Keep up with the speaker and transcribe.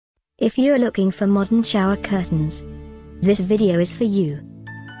If you're looking for modern shower curtains, this video is for you.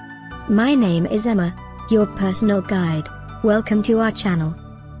 My name is Emma, your personal guide. Welcome to our channel.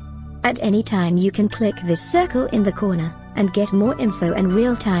 At any time you can click this circle in the corner, and get more info and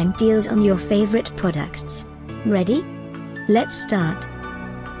real-time deals on your favorite products. Ready? Let's start.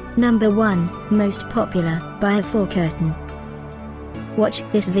 Number 1, Most Popular, by Eforcurtain. Watch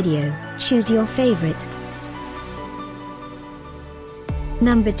this video, choose your favorite.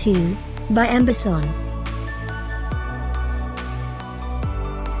 Number 2, by Ambesonne.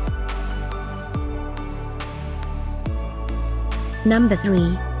 Number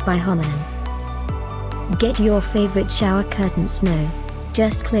 3, by Homenon. Get your favorite shower curtains now.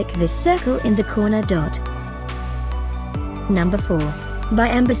 Just click this circle in the corner dot. Number 4, by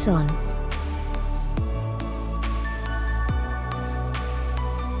Ambesonne.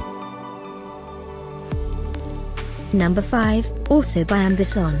 Number 5, also by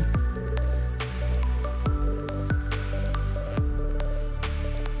Ambesonne.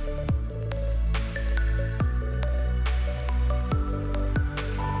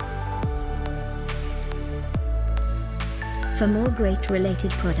 For more great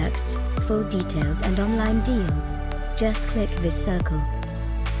related products, full details and online deals, just click this circle.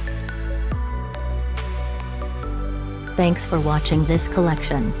 Thanks for watching this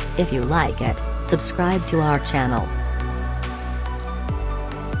collection. If you like it, subscribe to our channel.